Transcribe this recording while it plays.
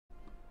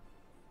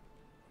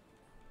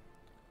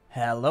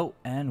Hello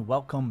and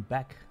welcome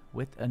back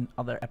with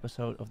another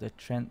episode of the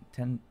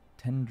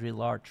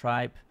Tendrillar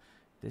tribe.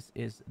 This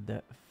is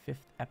the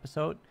 5th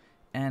episode,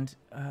 and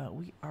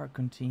we are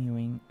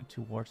continuing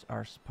towards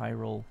our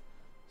spiral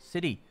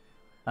city.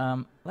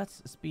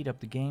 Let's speed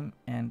up the game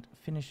and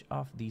finish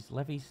off these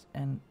levees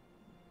and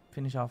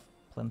finish off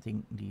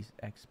planting these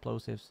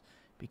explosives,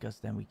 because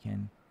then we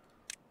can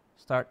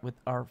start with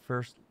our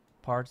first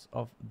parts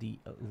of the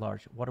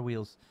large water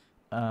wheels.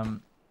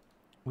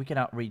 We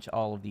cannot reach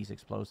all of these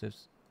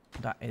explosives.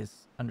 That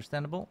is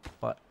understandable,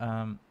 but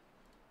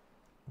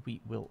we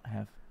will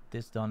have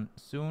this done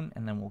soon,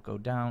 and then we'll go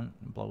down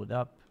and blow it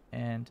up,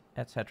 and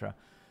etc.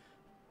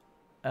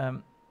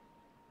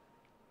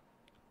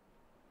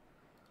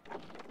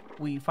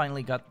 We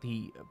finally got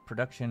the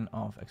production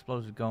of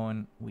explosives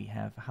going. We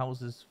have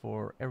houses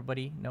for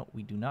everybody. No,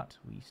 we do not.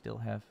 We still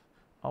have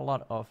a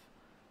lot of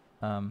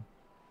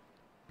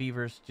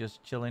beavers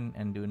just chilling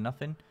and doing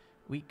nothing.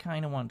 We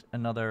kind of want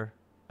another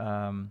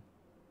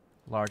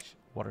large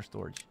water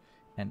storage,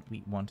 and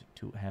we want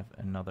to have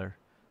another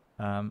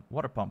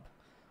water pump.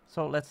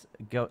 So let's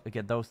go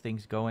get those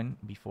things going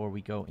before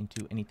we go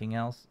into anything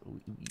else.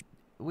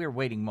 We're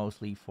waiting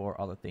mostly for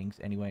other things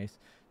anyways,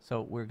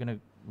 so we're gonna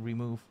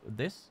remove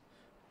this.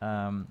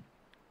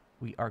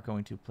 We are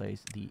going to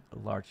place the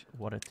large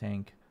water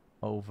tank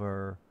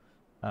over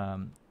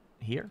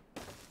here,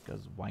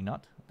 because why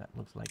not? That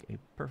looks like a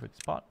perfect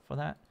spot for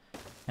that,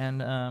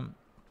 and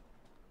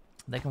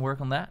they can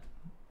work on that.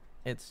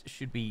 It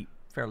should be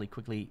fairly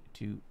quickly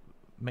to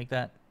make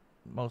that,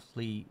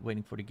 mostly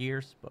waiting for the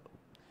gears, but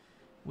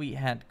we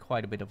had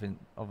quite a bit of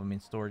them in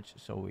storage,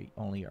 so we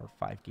only are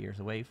 5 gears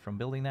away from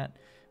building that.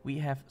 We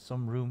have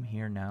some room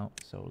here now,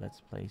 so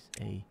let's place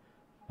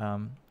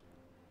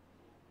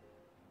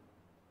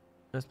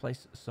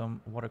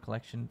some water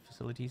collection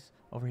facilities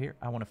over here.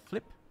 I want to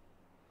flip,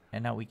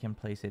 and now we can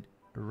place it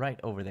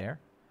right over there,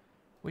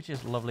 which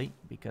is lovely,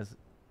 because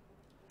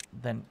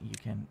then you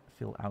can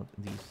fill out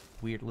these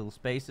weird little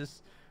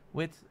spaces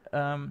with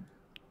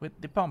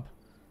the pump.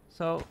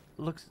 So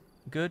looks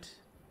good.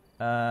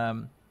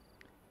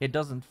 It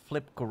doesn't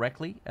flip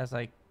correctly, as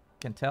I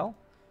can tell,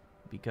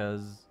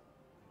 because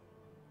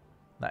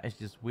that is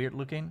just weird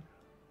looking.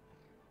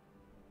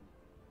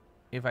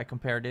 If I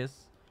compare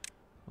this,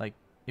 like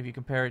if you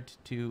compare it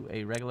to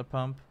a regular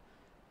pump,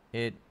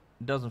 it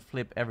doesn't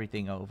flip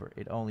everything over.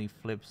 It only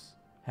flips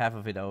half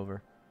of it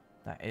over.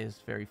 That is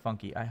very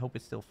funky. I hope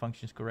it still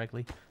functions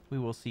correctly. We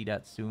will see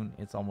that soon.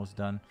 It's almost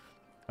done.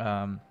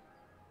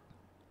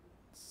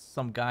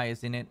 Some guy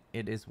is in it.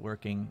 It is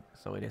working,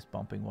 so it is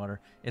pumping water.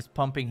 It's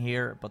pumping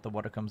here, but the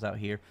water comes out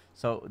here.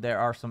 So there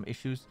are some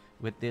issues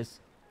with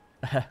this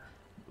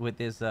with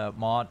this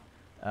mod.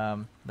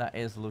 That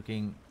is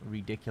looking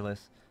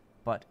ridiculous,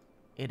 but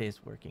it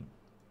is working.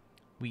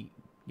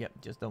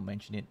 Just don't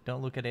mention it.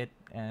 Don't look at it,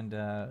 and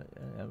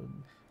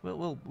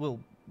we'll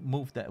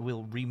move that.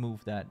 We'll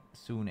remove that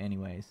soon,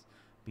 anyways,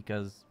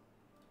 because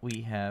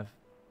we have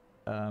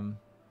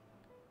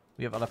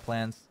other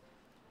plans.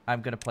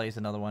 I'm gonna place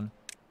another one,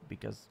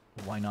 because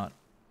why not?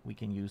 We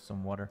can use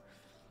some water.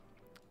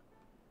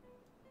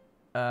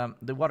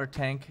 The water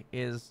tank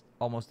is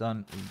almost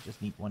done. We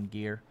just need 1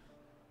 gear,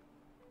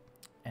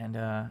 and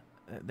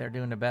they're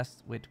doing the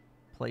best with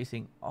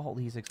placing all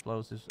these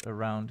explosives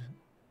around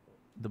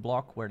the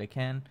block where they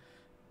can.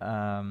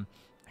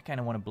 I kind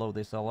of want to blow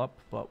this all up,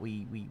 but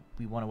we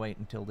want to wait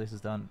until this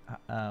is done.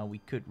 We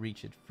could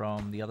reach it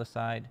from the other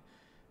side.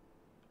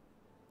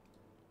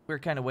 We're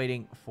kind of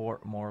waiting for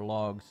more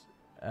logs,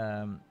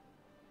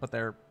 but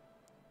they're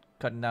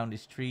cutting down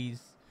these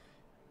trees.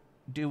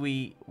 Do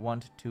we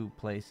want to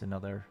place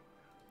another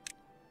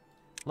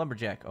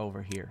lumberjack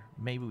over here?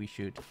 Maybe we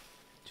should.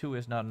 2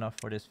 is not enough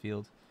for this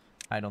field,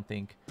 I don't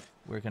think.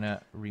 We're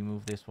gonna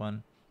remove this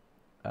one.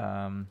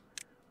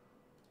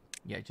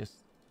 Yeah, just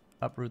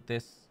uproot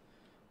this.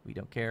 We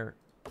don't care.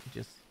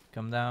 Just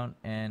come down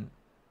and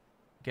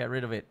get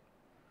rid of it.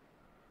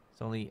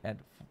 It's only at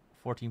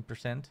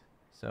 14%,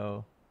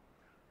 so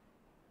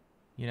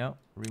you know,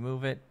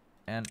 remove it,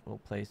 and we'll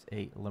place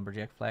a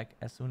lumberjack flag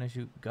as soon as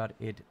you got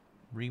it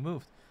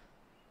removed.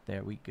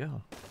 There we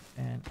go,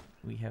 and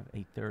we have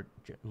a 3rd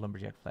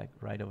lumberjack flag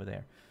right over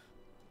there.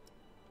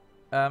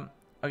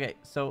 Okay,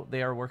 so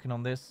they are working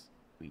on this.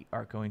 We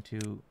are going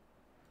to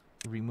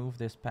remove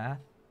this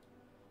path,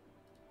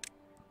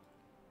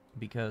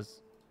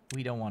 because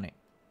we don't want it.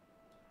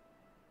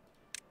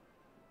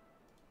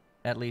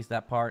 At least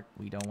that part,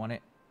 we don't want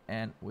it.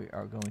 And we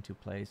are going to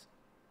place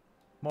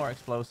more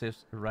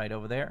explosives right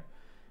over there,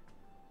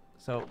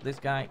 so this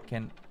guy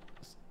can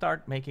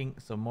start making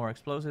some more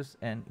explosives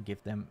and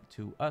give them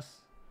to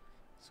us,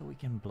 so we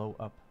can blow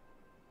up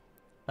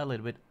a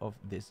little bit of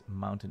this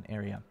mountain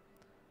area.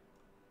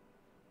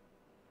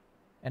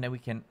 And then we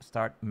can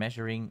start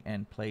measuring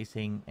and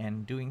placing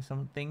and doing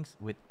some things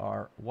with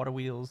our water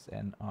wheels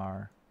and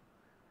our,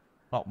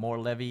 well, more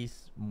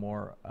levees,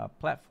 more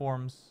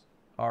platforms,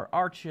 our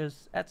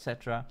arches,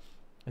 etc.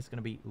 It's going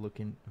to be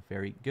looking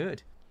very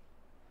good.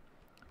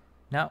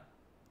 Now,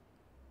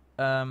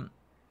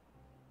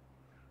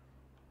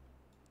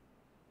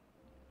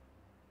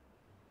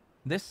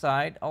 This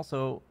side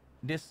also,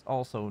 this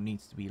also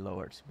needs to be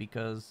lowered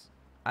because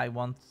I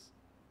want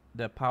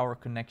the power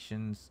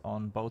connections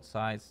on both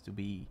sides to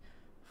be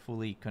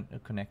fully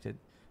connected.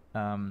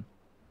 So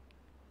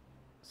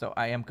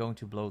I am going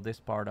to blow this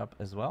part up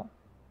as well.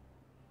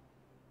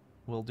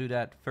 We'll do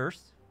that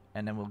first,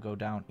 and then we'll go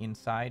down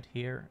inside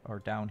here or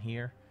down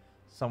here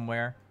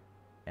somewhere,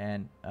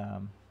 and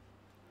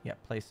yeah,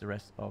 place the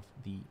rest of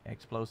the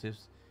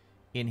explosives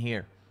in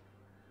here.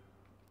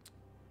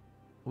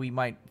 We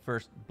might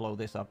first blow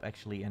this up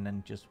actually, and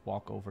then just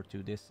walk over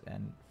to this,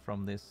 and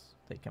from this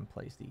they can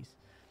place these.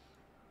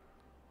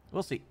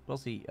 We'll see. We'll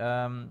see.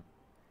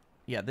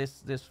 Yeah,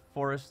 this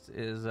forest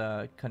is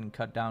can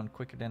cut down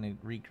quicker than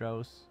it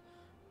regrows,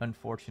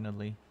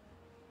 unfortunately.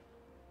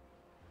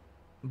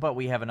 But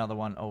we have another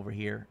one over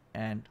here,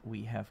 and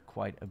we have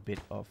quite a bit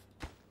of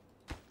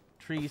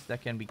trees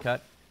that can be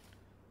cut.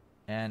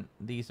 And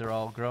these are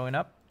all growing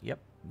up. Yep,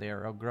 they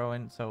are all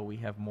growing, so we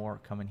have more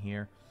coming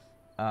here.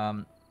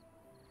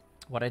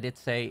 What I did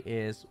say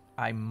is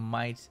I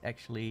might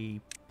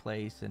actually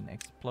place an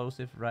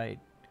explosive right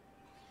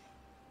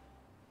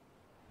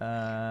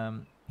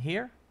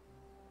here.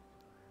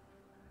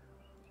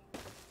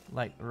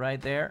 Like right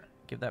there.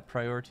 Give that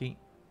priority.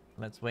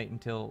 Let's wait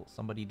until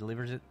somebody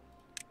delivers it.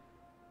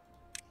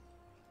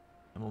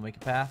 And we'll make a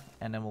path,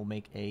 and then we'll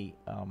make a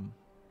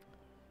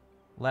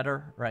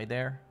ladder right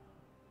there.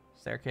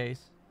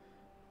 Staircase.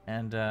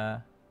 And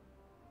that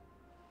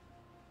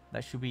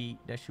should be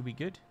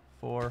good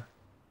for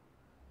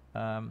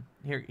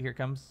here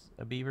comes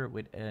a beaver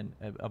with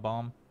a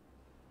bomb.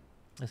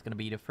 That's gonna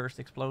be the first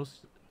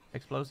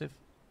explosion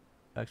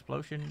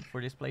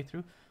for this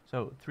playthrough.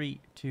 So 3,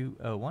 2,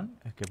 1,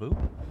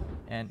 kaboom.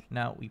 And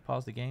now we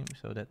pause the game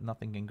so that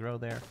nothing can grow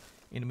there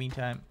in the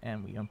meantime,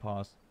 and we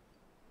unpause.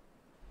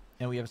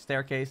 And we have a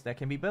staircase that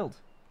can be built.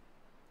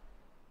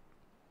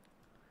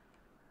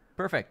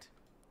 Perfect.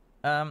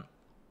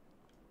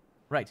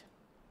 Right.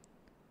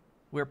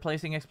 We're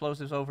placing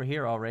explosives over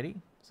here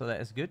already, so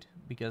that is good,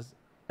 because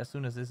as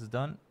soon as this is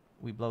done,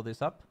 we blow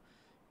this up.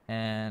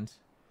 And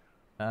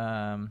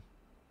yeah,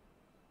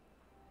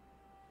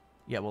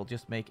 we'll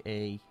just make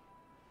a...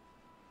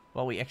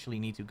 Well, we actually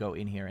need to go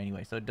in here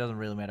anyway, so it doesn't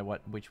really matter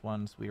which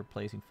ones we are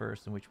placing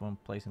first and which one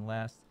placing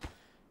last.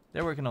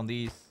 They're working on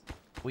these.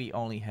 We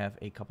only have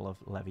a couple of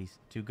levees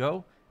to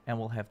go, and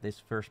we'll have this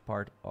first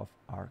part of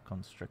our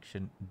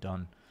construction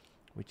done,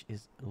 which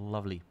is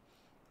lovely.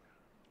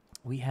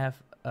 We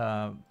have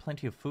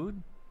plenty of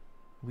food.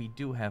 We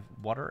do have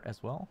water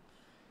as well,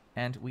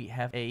 and we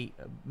have a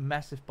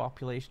massive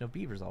population of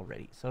beavers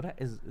already, so that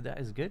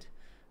is good.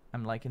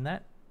 I'm liking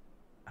that.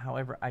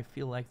 However, I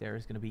feel like there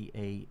is going to be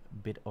a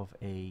bit of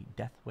a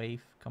death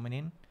wave coming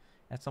in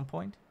at some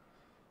point.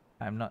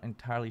 I'm not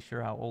entirely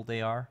sure how old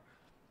they are.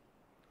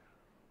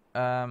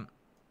 But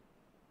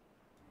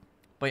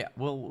yeah,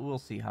 we'll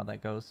see how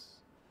that goes.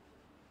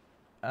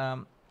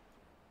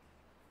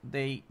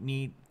 They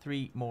need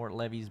 3 more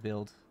levees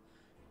built,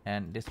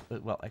 and this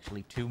well,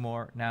 actually 2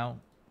 more now.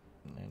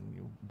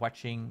 And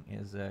watching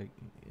is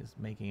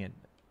making it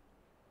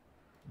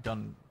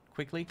done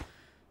quickly.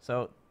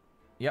 So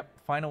yep,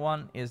 final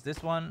one is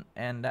this one,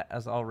 and that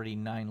has already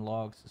 9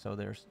 logs, so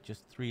there's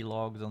just 3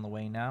 logs on the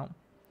way now.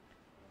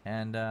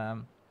 And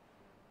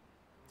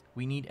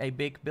we need a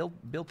big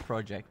build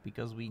project,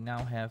 because we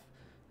now have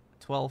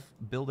 12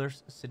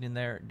 builders sitting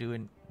there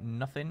doing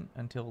nothing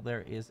until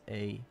there is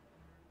a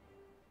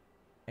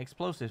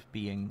explosive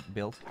being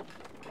built,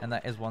 and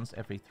that is once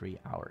every 3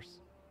 hours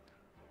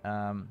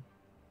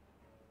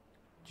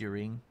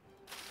during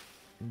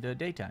the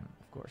daytime,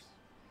 of course.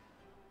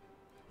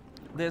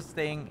 This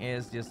thing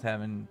is just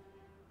having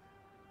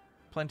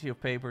plenty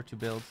of paper to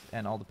build,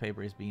 and all the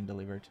paper is being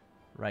delivered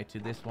right to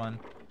this one.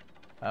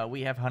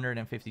 We have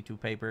 152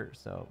 paper,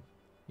 so,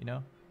 you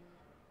know,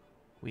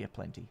 we have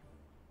plenty.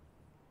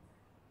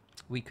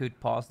 We could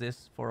pause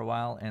this for a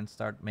while and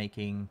start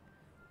making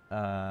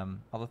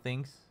other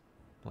things,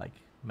 like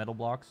metal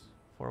blocks,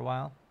 for a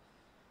while.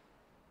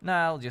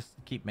 Nah, I'll just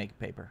keep making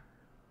paper.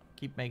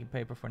 Keep making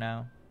paper for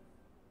now.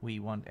 We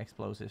want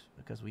explosives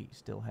because we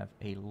still have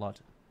a lot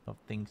of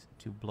things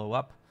to blow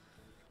up.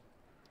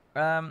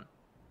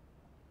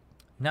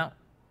 Now,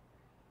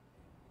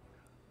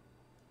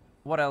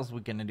 what else we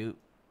gonna do?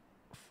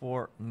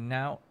 For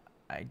now,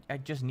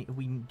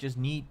 we just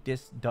need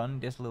this done,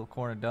 this little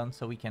corner done,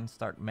 so we can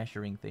start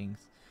measuring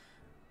things.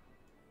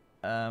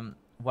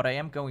 What I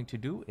am going to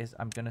do is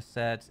I'm gonna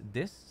set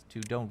this to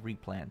don't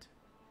replant.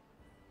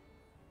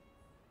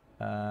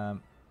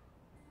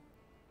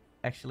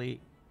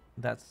 Actually,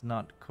 that's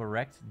not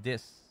correct.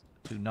 This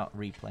to not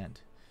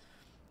replant.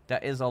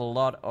 That is a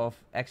lot of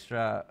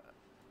extra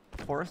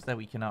forest that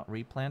we cannot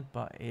replant,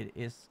 but it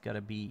is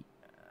gotta be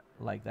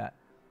like that.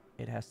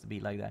 It has to be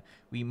like that.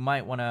 We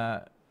might want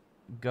to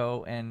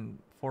go and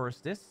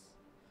forest this,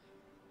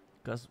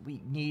 because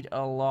we need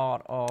a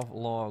lot of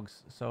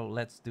logs, so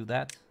let's do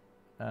that.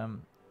 The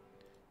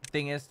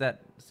thing is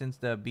that since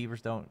the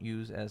beavers don't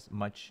use as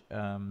much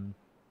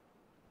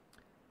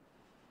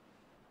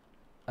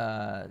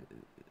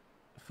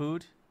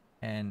food,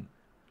 and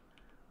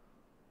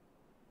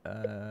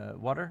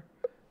water,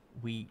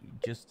 we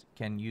just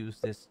can use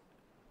this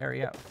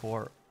area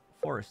for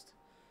forest.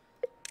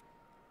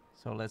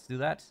 So let's do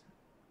that.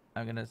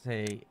 I'm gonna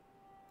say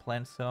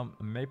plant some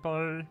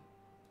maple.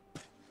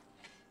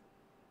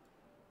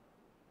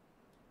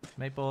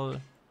 Maple.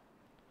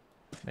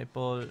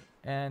 Maple.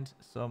 And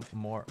some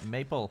more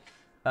maple.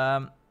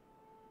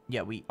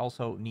 Yeah, we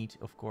also need,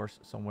 of course,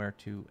 somewhere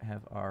to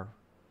have our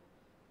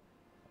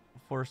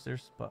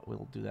foresters, but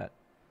we'll do that.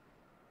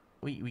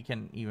 We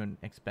can even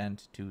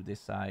expand to this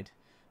side.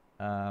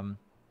 I'm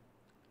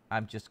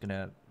just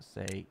gonna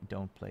say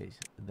don't place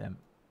them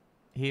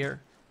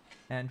here,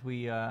 and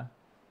we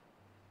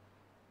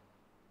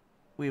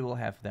will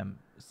have them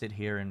sit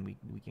here, and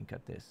we can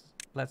cut this.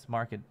 Let's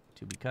mark it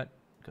to be cut,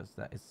 because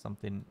that is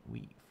something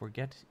we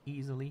forget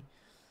easily.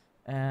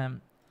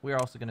 We're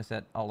also gonna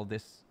set all of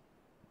this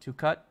to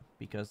cut,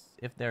 because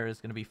if there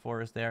is gonna be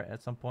forest there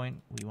at some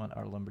point, we want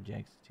our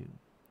lumberjacks to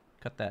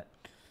cut that.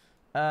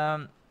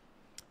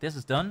 This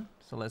is done,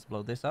 so let's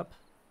blow this up.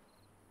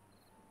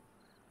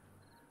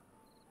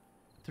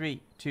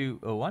 3, 2,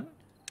 1.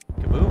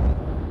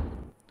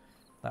 Kaboom.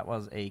 That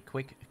was a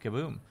quick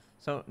kaboom.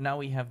 So now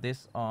we have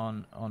this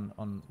on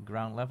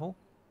ground level.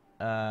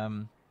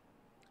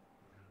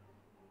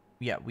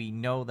 Yeah, we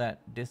know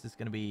that this is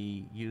going to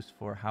be used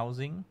for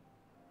housing.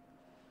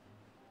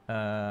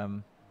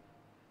 It's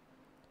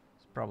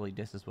probably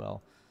this as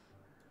well.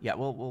 Yeah,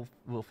 we'll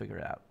figure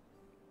it out.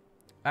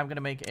 I'm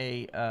gonna make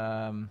a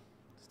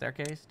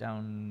staircase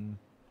down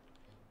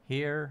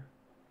here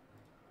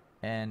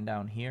and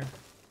down here,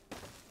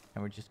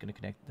 and we're just gonna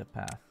connect the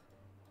path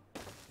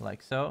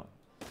like so.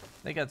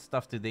 They got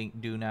stuff to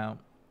do now,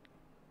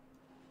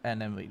 and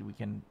then we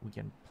can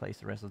place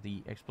the rest of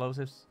the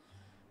explosives.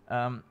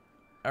 All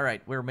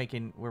right, we're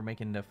making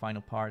the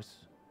final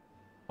parts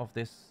of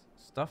this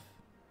stuff.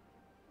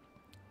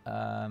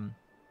 There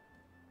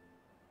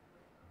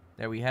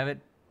we have it.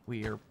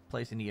 We are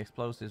placing the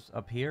explosives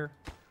up here,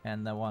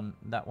 and that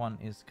one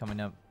is coming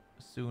up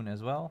soon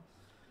as well.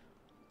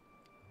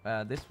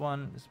 This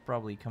one is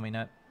probably coming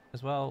up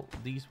as well.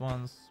 These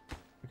ones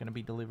are going to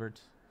be delivered.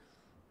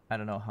 I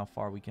don't know how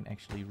far we can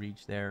actually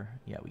reach there.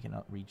 Yeah, we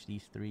cannot reach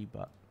these 3,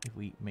 but if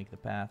we make the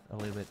path a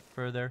little bit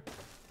further,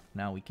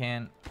 now we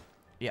can.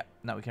 Yeah,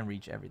 now we can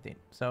reach everything.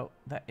 So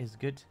that is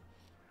good.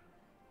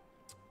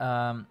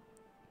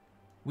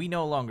 We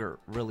no longer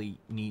really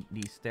need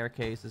these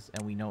staircases,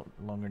 and we no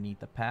longer need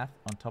the path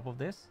on top of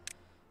this.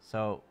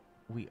 So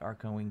we are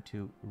going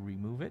to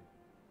remove it.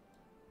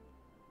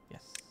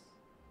 Yes.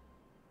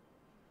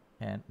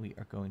 And we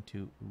are going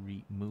to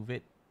remove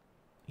it.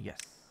 Yes.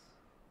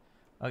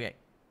 Okay,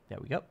 there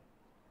we go.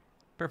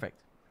 Perfect.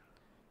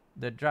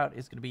 The drought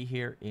is going to be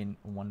here in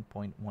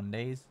 1.1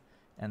 days,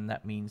 and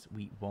that means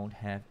we won't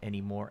have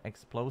any more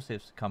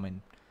explosives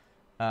coming.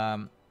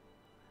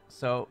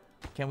 So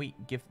can we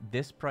give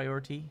this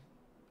priority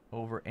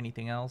over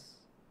anything else?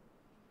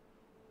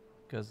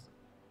 Because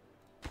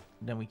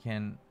then we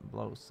can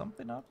blow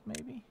something up,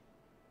 maybe?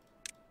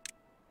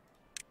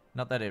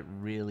 Not that it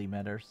really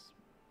matters,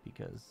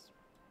 because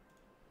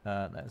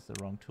that's the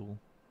wrong tool.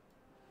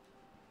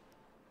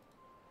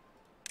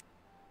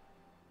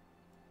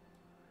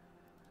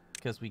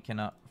 Because we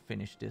cannot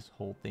finish this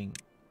whole thing.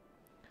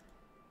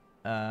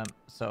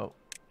 So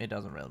it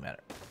doesn't really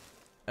matter.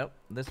 Oh,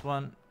 this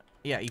one.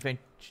 Yeah, eventually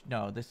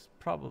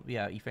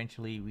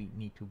we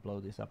need to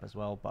blow this up as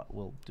well, but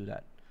we'll do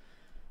that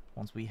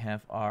once we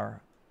have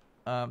our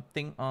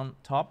thing on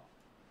top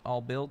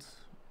all built.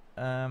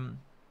 Yeah,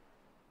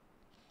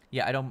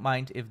 I don't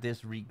mind if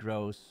this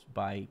regrows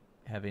by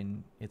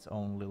having its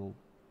own little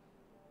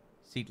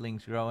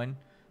seedlings growing.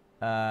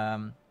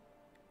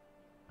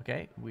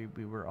 Okay, we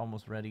were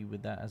almost ready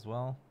with that as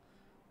well.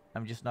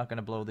 I'm just not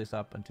gonna blow this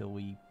up until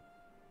we're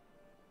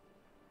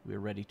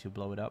ready to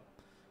blow it up.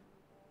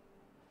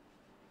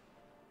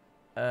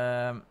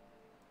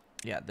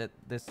 Yeah,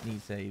 this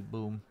needs a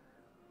boom.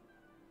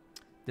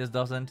 This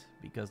doesn't,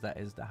 because that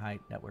is the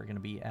height that we're gonna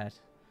be at.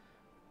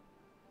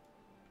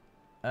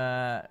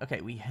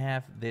 Okay, we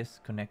have this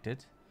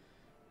connected.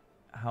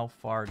 How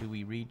far do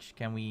we reach?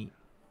 Can we?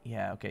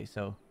 Yeah, okay,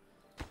 so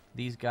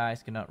these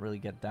guys cannot really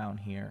get down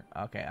here.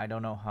 Okay, I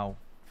don't know how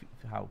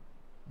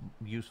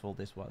useful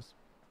this was.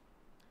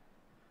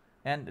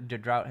 And the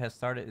drought has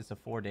started. It's a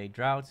 4-day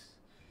drought,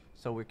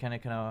 so we're kind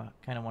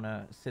of want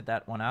to sit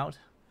that one out.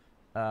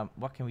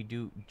 What can we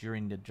do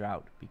during the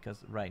drought?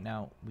 Because right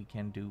now we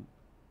can do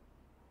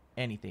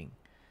anything.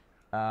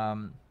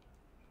 So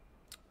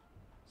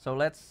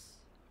let's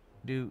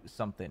do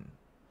something.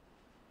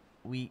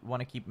 We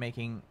want to keep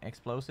making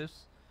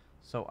explosives,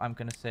 so I'm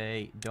gonna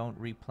say don't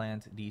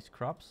replant these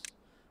crops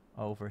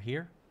over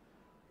here.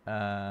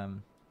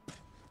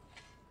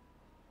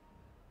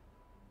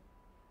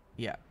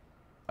 Yeah,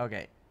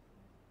 okay.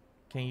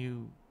 Can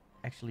you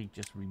actually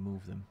just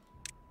remove them?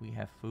 We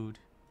have food.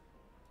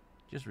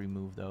 Just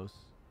remove those.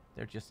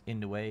 They're just in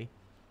the way.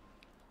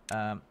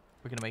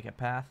 We're gonna make a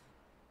path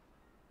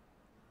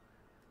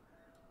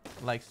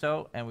like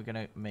so, and we're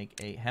gonna make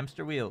a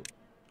hamster wheel.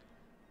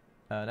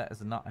 That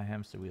is not a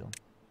hamster wheel.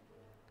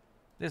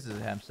 This is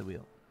a hamster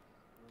wheel.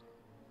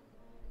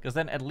 Because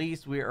then at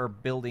least we are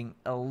building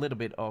a little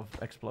bit of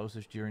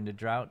explosives during the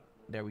drought.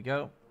 There we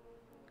go.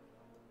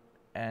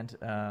 And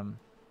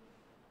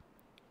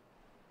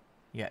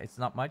yeah, it's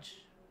not much,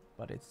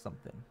 but it's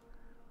something.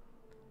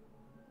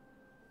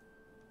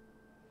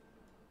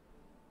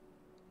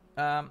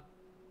 Yeah,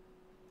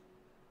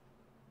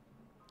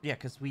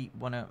 because we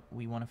wanna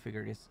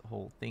figure this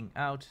whole thing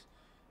out.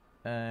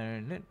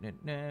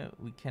 No,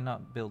 we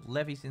cannot build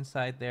levees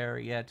inside there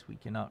yet. We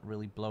cannot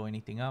really blow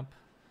anything up.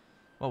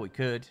 Well, we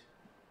could.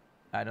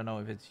 I don't know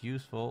if it's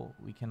useful.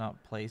 We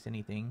cannot place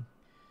anything.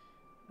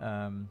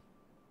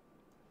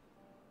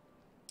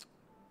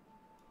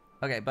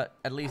 Okay, but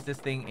at least this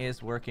thing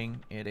is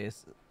working. It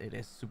is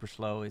super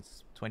slow.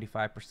 It's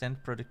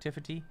 25%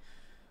 productivity.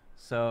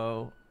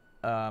 So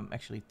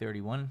actually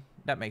 31.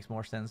 That makes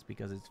more sense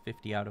because it's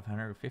 50 out of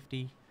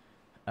 150.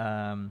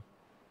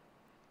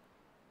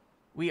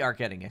 We are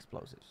getting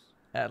explosives,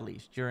 at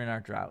least during our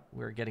drought.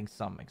 We're getting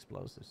some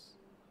explosives.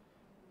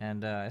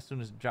 And as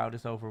soon as the drought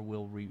is over,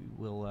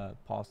 we'll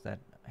pause that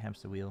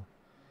hamster wheel,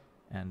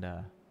 and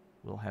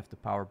we'll have the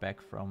power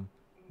back from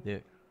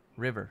the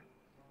river.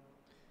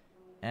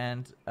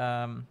 And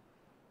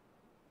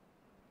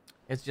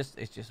it's just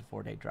a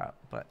 4-day drought,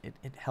 but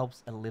it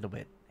helps a little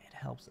bit. It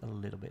helps a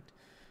little bit.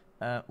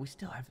 We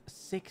still have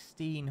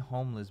 16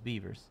 homeless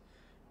beavers,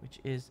 which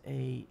is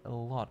a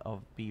lot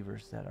of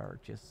beavers that are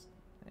just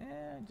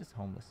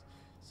homeless.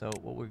 So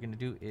what we're gonna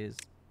do is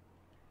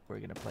we're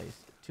gonna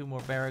place 2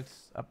 more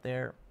barracks up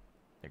there.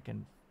 They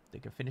can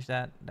finish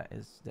that. That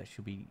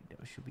should be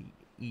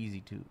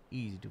easy to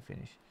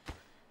finish.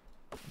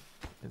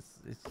 It's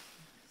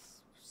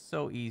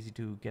so easy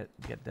to get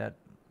that.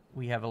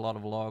 We have a lot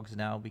of logs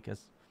now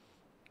because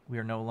we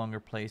are no longer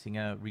placing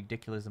a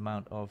ridiculous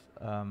amount of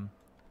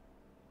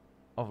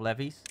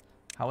levees.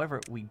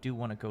 However, we do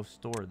want to go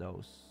store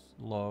those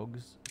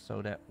logs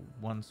so that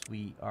once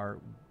we are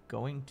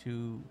going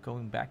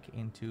back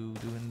into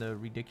doing the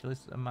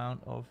ridiculous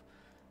amount of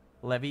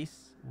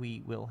levees,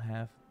 we will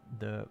have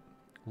the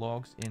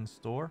logs in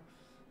store.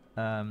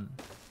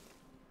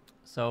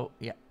 So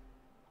yeah,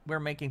 we're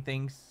making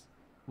things.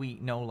 We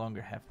no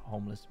longer have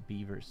homeless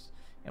beavers,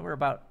 and we're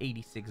about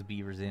 86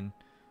 beavers in,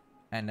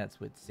 and that's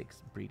with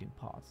 6 breeding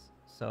pods.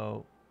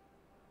 So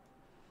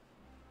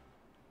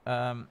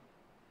yeah,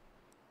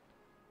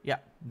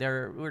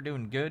 we're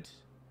doing good.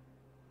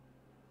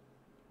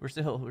 We're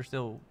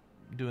still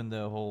doing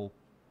the whole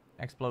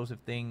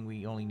explosive thing.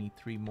 We only need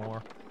 3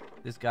 more.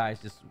 This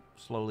guy's just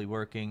slowly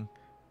working.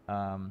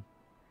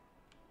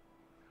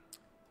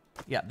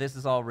 Yeah, this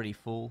is already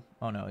full.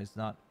 Oh no, it's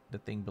not. The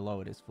thing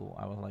below it is full.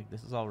 I was like,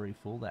 this is already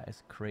full. That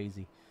is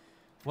crazy.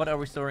 What are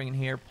we storing in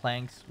here?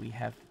 Planks. We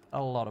have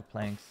a lot of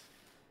planks.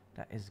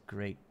 That is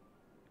great,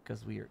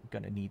 because we are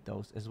gonna need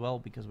those as well,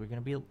 because we're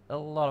gonna build a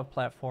lot of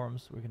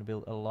platforms. We're gonna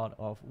build a lot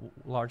of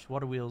large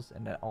water wheels,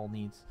 and that all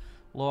needs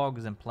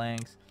logs and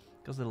planks,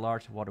 because the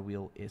large water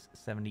wheel is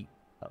 70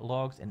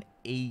 logs and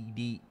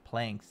 80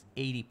 planks.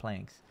 80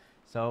 planks.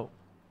 So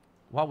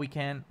while we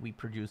can, we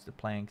produce the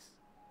planks,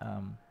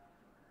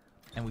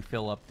 and we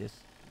fill up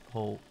this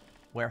whole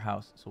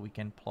warehouse so we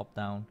can plop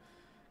down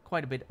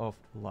quite a bit of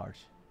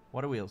large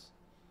water wheels.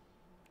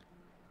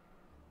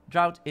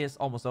 Drought is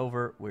almost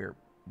over. We're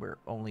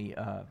only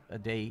a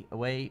day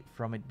away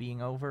from it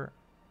being over.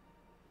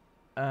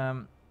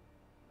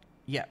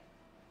 Yeah,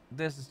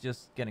 this is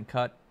just getting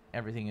cut.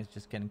 Everything is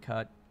just getting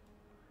cut.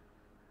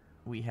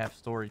 We have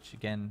storage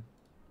again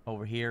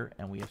over here,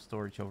 and we have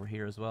storage over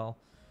here as well.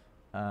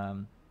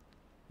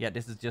 Yeah,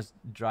 this is just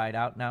dried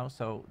out now,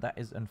 so that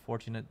is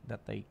unfortunate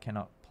that they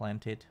cannot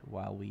plant it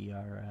while we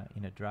are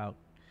in a drought.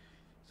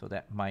 So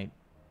that might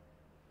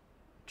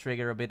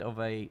trigger a bit of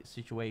a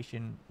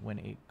situation when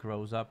it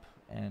grows up,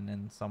 and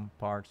then some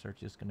parts are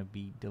just going to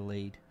be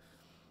delayed.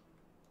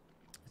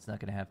 It's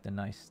not going to have the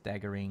nice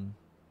staggering,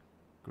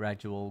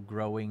 gradual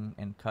growing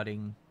and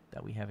cutting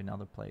that we have in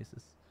other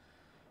places,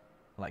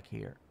 like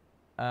here.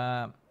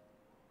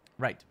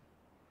 Right.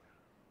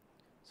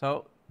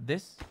 So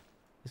this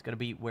is going to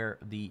be where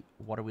the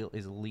water wheel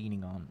is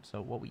leaning on.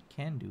 So what we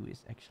can do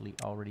is actually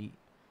already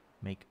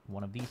make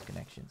one of these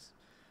connections.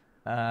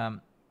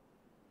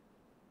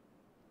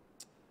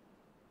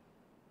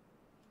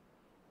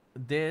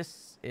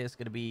 This is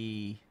going to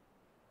be...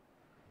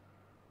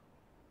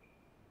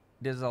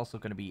 This is also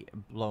going to be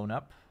blown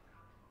up.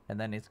 And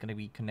then it's going to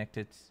be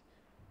connected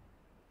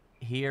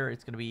here.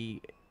 It's going to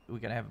be... We're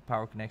going to have a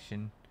power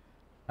connection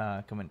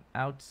coming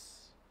out.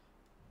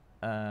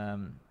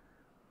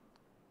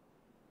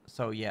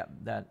 So yeah,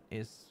 that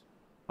is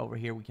over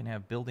here. We can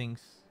have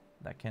buildings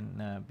that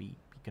can be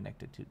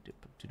connected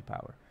to the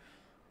power.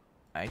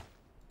 I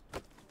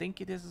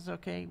think this is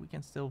okay. We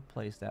can still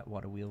place that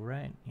water wheel,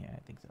 right? Yeah, I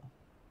think so.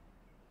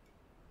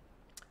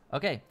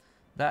 Okay,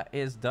 that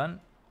is done.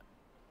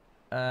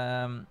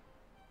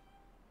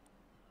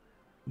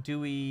 Do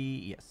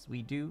we? Yes,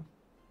 we do.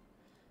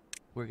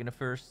 We're gonna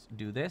first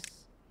do this.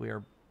 We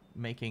are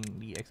making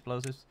the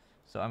explosives.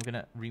 So I'm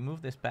gonna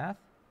remove this path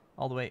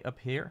all the way up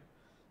here.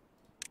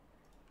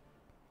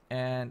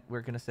 And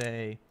we're gonna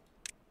say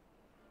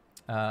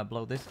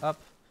blow this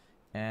up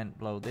and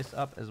blow this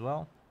up as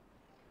well.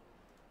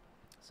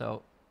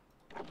 So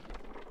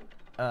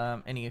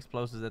any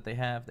explosives that they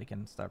have, they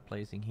can start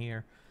placing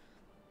here.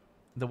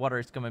 The water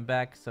is coming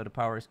back, so the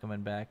power is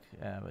coming back.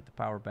 With the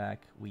power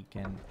back, we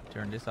can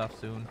turn this off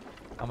soon.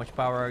 How much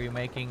power are you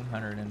making?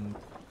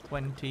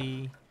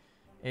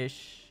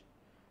 120-ish.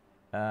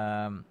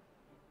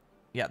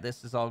 Yeah,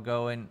 this is all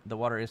going. The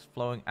water is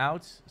flowing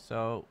out,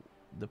 so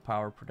the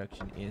power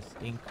production is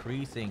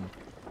increasing.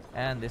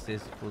 And this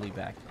is fully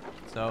back.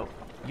 So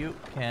you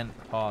can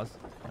pause,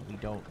 and we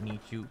don't need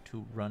you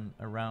to run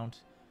around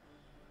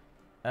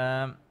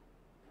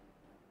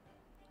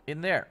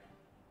in there.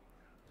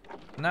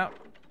 Now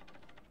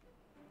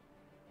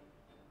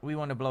we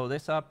want to blow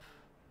this up.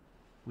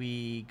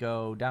 We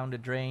go down the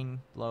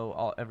drain,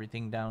 blow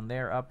everything down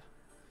there up,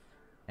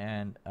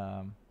 and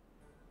yeah,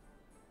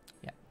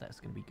 that's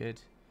gonna be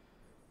good.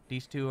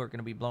 These two are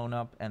gonna be blown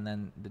up, and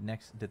then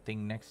the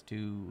thing next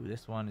to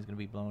this one is gonna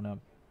be blown up.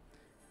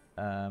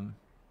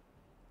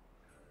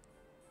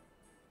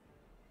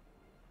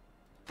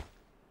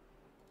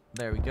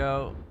 There we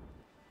go.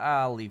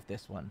 I'll leave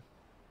this one.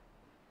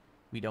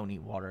 We don't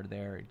need water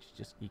there. It's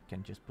just, you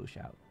can just push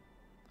out.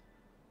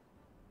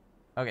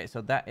 Okay, so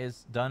that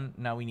is done.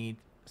 Now we need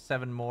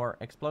 7 more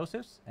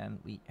explosives, and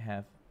we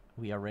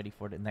are ready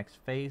for the next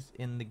phase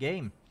in the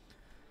game.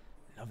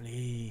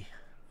 Lovely.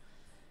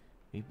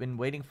 We've been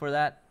waiting for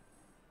that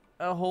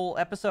a whole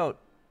episode.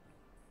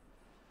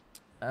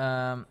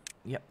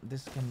 Yep,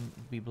 this can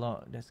be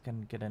blown. This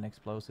can get an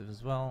explosive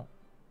as well.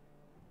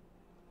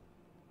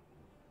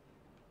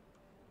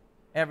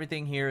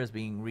 Everything here is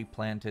being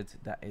replanted.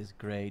 That is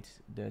great.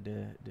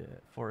 The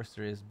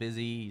forester is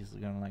busy. He's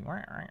going like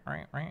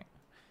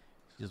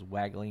He's just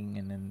waggling,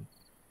 and then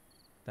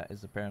that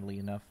is apparently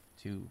enough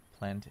to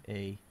plant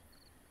a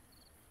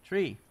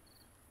tree.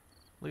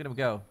 Look at him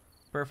go.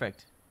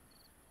 Perfect.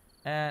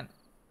 And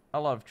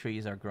a lot of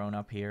trees are grown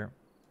up here.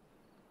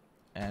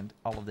 And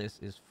all of this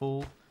is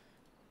full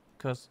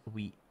because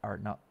we are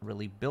not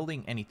really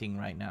building anything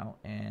right now.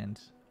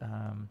 And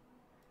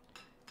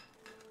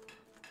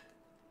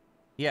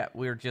yeah,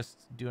 we're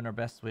just doing our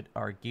best with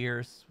our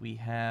gears. We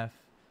have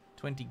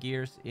 20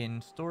 gears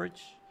in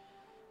storage.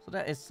 So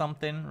that is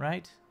something,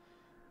 right?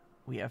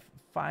 We have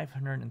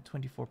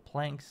 524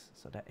 planks,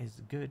 so that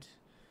is good.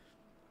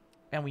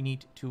 And we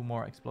need 2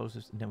 more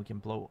explosives, and then we can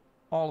blow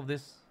all of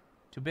this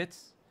to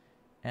bits.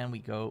 And we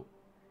go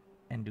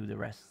and do the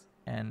rest.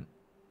 And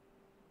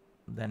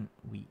then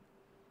we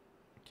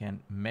can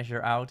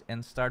measure out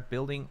and start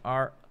building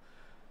our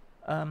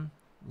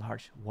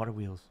large water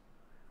wheels,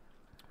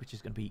 which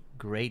is going to be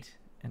great.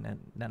 And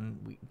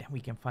then we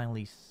can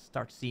finally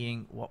start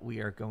seeing what we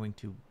are going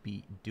to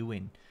be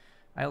doing.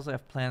 I also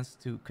have plans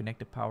to connect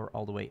the power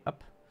all the way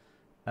up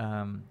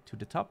to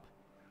the top.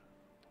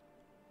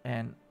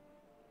 And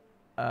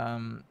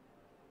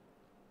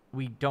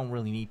we don't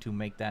really need to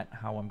make that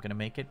how I'm going to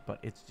make it, but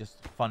it's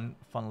just fun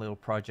little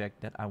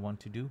project that I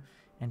want to do.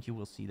 And you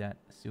will see that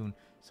soon.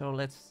 So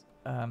let's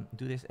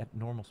do this at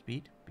normal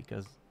speed,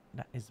 because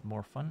that is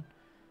more fun.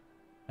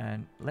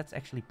 And let's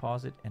actually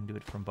pause it and do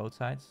it from both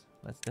sides.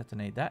 Let's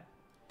detonate that.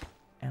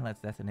 And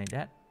let's detonate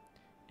that.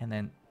 And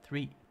then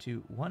 3,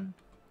 2, 1.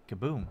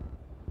 Kaboom.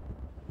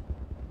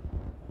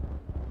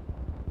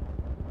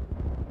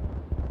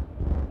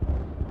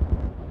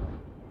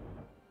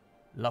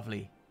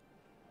 Lovely.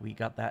 We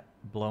got that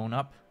blown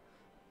up.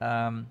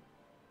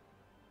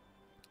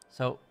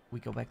 So we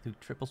go back to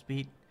triple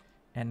speed.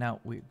 And now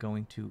we're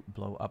going to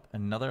blow up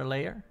another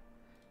layer.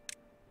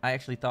 I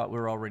actually thought we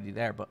were already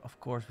there, but of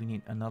course we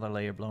need another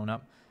layer blown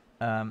up.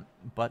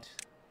 But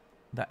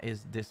that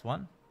is this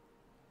one.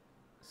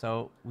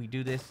 So we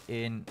do this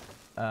in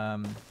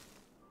from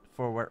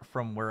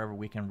wherever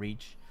we can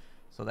reach.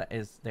 So that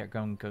is, they're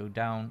going to go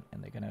down,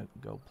 and they're going to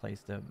go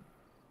place them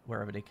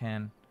wherever they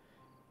can.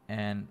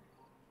 And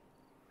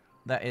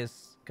that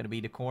is going to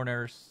be the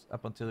corners,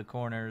 up until the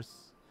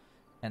corners.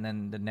 And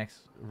then the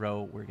next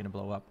row we're going to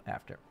blow up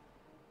after.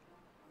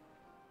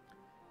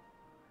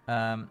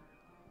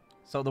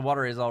 So the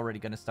water is already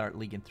going to start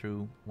leaking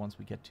through once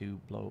we get to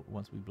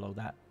once we blow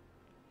that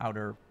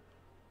outer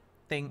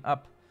thing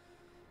up.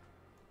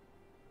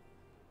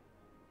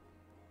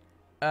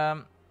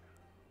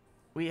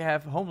 We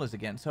have homeless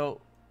again. So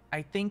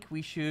I think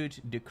we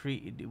should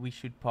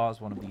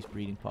pause one of these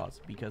breeding pods,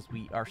 because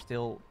we are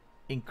still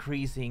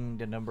increasing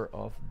the number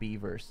of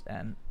beavers,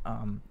 and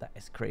that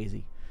is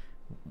crazy.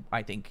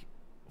 I think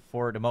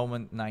for the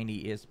moment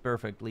 90 is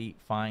perfectly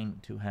fine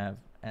to have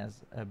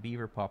as a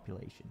beaver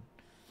population.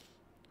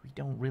 We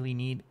don't really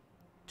need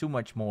too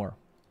much more.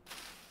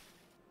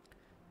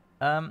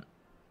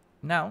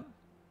 Now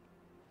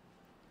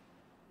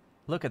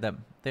look at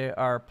them. They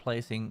are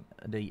placing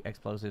the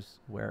explosives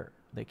where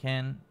they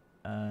can,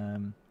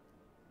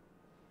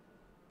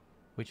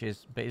 which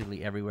is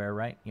basically everywhere,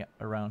 right? Yeah,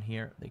 around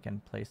here they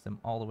can place them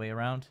all the way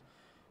around,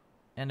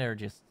 and they're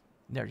just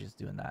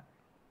doing that.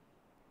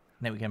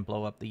 Then we can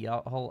blow up the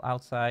whole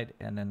outside,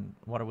 and then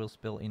water will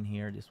spill in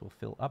here. This will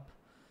fill up.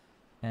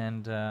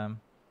 And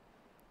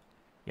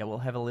yeah, we'll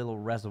have a little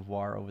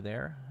reservoir over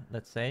there,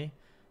 let's say.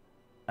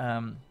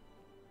 I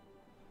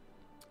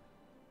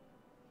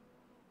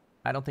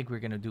don't think we're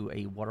gonna do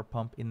a water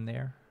pump in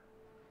there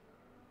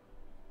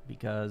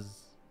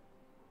because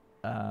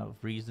of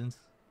reasons.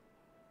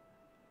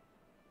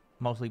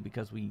 Mostly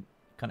because we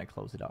kind of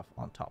close it off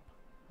on top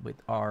with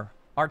our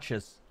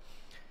arches.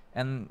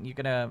 And you're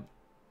gonna...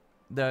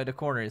 The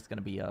corner is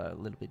gonna be a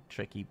little bit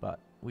tricky, but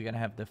we're gonna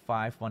have the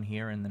 5 one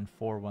here and then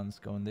 4 ones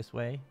going this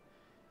way.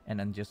 And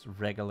then just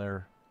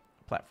regular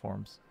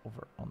platforms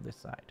over on this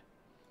side.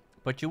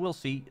 But you will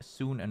see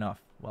soon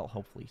enough. Well,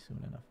 hopefully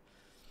soon enough.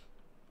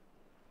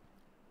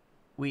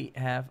 We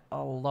have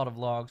a lot of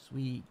logs.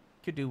 We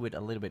could do with a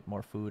little bit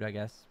more food, I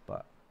guess,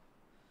 but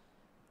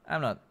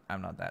I'm not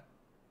that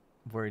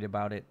worried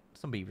about it.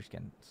 Some beavers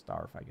can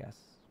starve, I guess.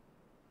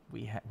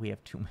 We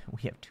have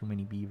too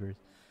many beavers.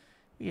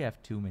 We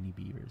have too many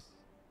beavers.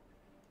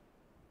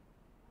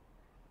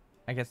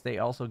 I guess they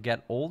also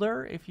get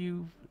older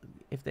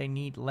if they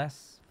need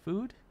less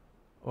food,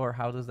 or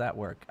how does that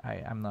work?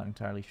 I'm not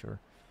entirely sure.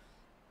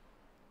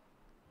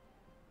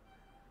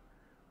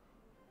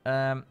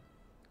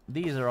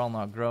 These are all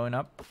not growing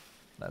up.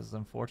 That's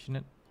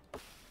unfortunate.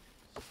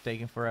 It's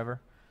taking forever.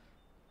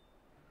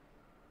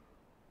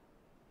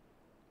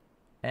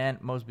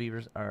 And most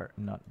beavers are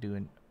not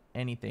doing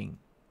anything.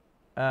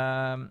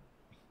 Can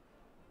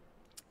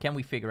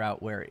we figure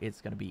out where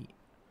it's gonna be?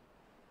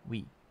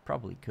 We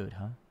probably could,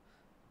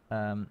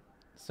 huh?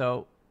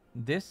 So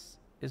this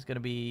is gonna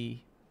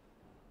be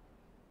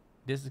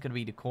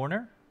the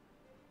corner.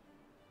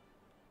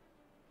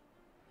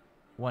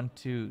 1,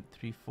 2,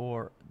 3,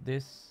 4.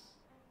 This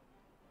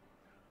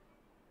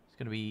is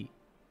gonna be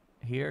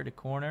here, the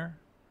corner.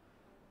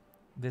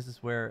 This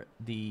is where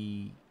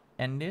the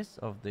end is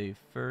of the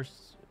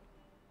first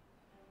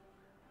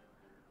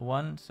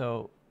one.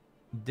 So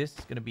this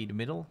is gonna be the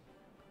middle.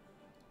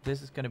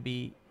 This is gonna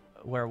be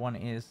where one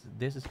is.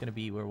 This is gonna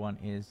be where one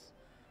is.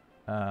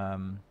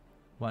 1,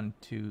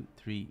 2,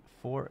 3,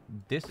 4.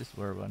 This is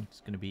where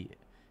one's gonna be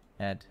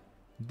at.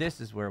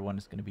 This is where one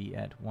is gonna be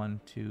at.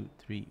 1, 2,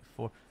 3,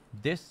 4.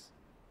 This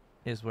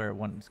is where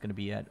one is gonna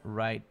be at,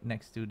 right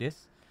next to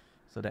this.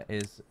 So that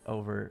is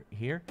over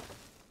here.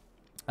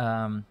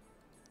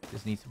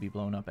 This needs to be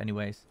blown up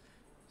anyways.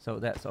 So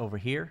that's over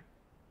here.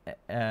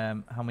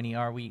 How many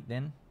are we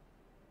then?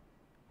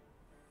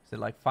 Is it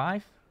like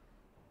 5?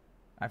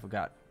 I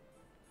forgot.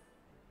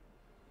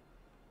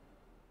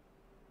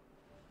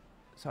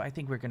 So I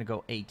think we're gonna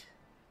go 8.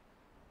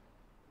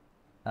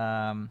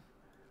 Yeah,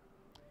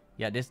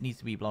 this needs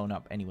to be blown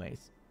up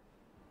anyways.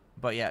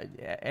 But yeah,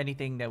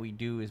 anything that we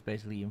do is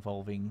basically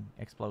involving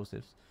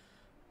explosives.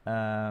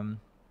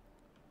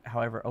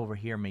 However, over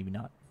here, maybe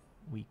not.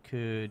 We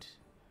could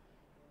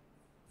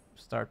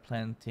start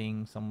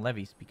planting some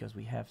levees because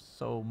we have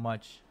so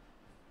much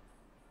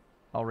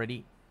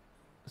already.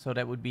 So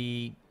that would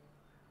be...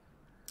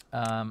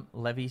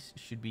 levees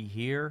should be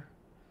here.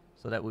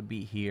 So that would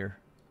be here.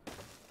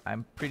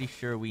 I'm pretty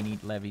sure we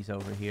need levees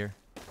over here.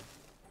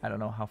 I don't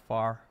know how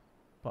far,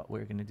 but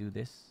we're gonna do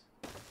this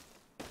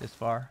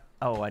far.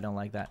 Oh, I don't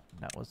like that.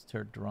 That was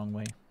turned the wrong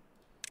way.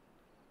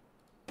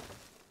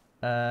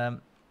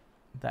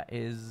 That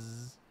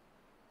is...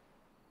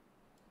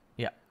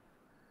 yeah.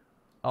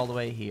 All the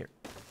way here.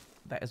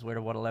 That is where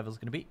the water level is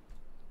gonna be.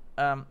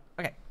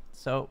 Okay,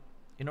 so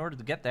in order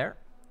to get there,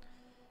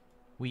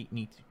 we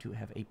need to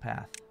have a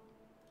path.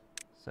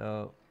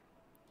 So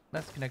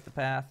let's connect the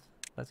path.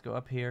 Let's go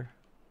up here.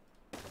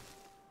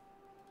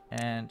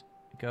 And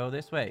go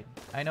this way.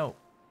 I know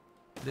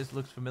this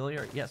looks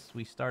familiar. Yes,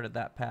 we started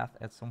that path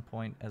at some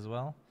point as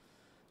well.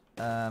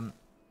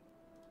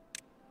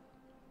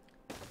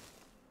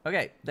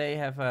 Okay, they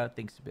have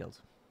things to build.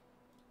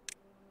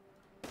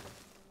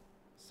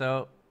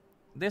 So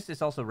this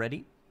is also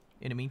ready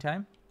in the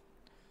meantime.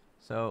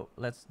 So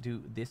let's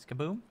do this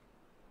kaboom.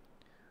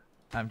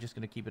 I'm just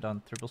going to keep it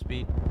on triple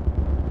speed.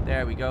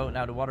 There we go.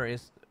 Now the water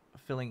is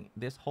filling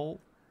this hole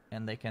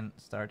and they can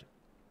start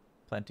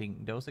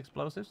planting those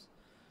explosives.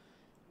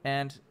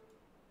 And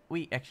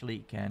we actually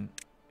can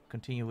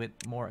continue with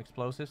more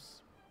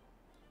explosives.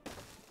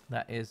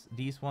 That is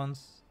these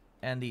ones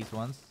and these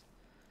ones.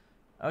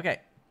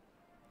 Okay.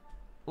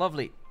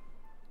 Lovely.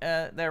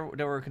 They're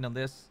working on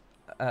this.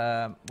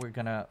 We're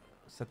gonna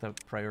set the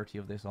priority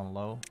of this on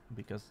low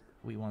because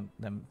we want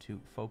them to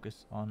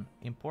focus on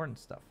important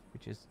stuff,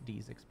 which is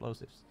these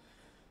explosives.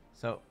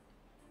 So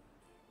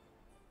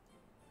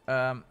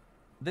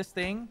this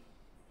thing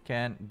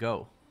can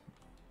go.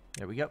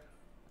 There we go.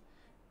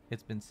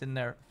 It's been sitting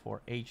there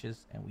for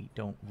ages and we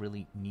don't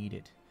really need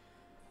it.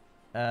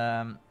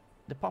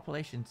 The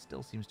population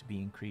still seems to be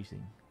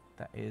increasing.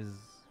 That is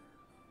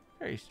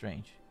very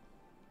strange.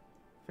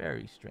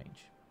 Very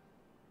strange.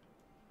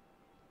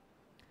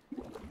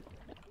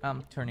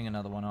 I'm turning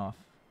another one off.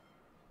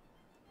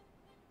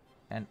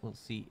 And we'll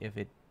see if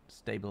it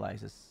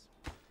stabilizes.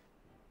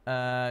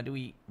 Do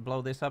we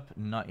blow this up?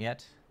 Not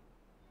yet.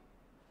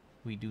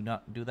 We do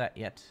not do that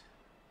yet.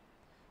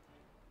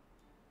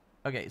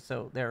 Okay,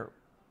 so they're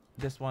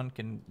This one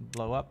can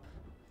blow up.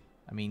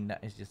 I mean,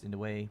 that is just in the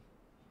way.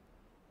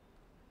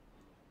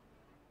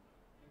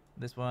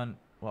 This one,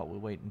 well, we'll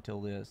wait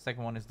until the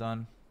second one is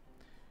done.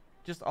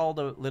 Just all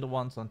the little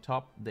ones on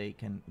top, they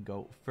can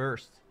go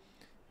first.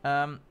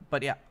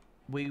 But yeah,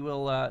 we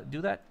will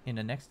do that in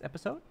the next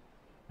episode.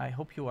 I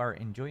hope you are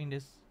enjoying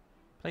this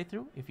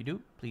playthrough. If you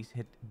do, please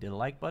hit the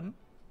like button.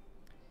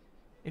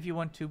 If you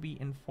want to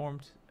be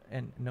informed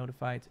and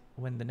notified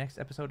when the next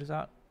episode is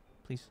out,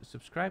 please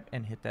subscribe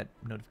and hit that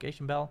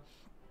notification bell.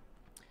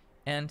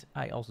 And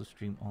I also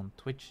stream on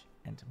Twitch,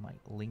 and my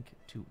link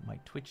to my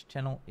Twitch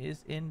channel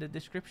is in the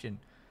description.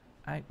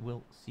 I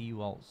will see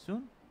you all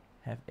soon.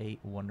 Have a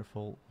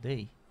wonderful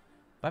day.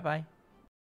 Bye bye.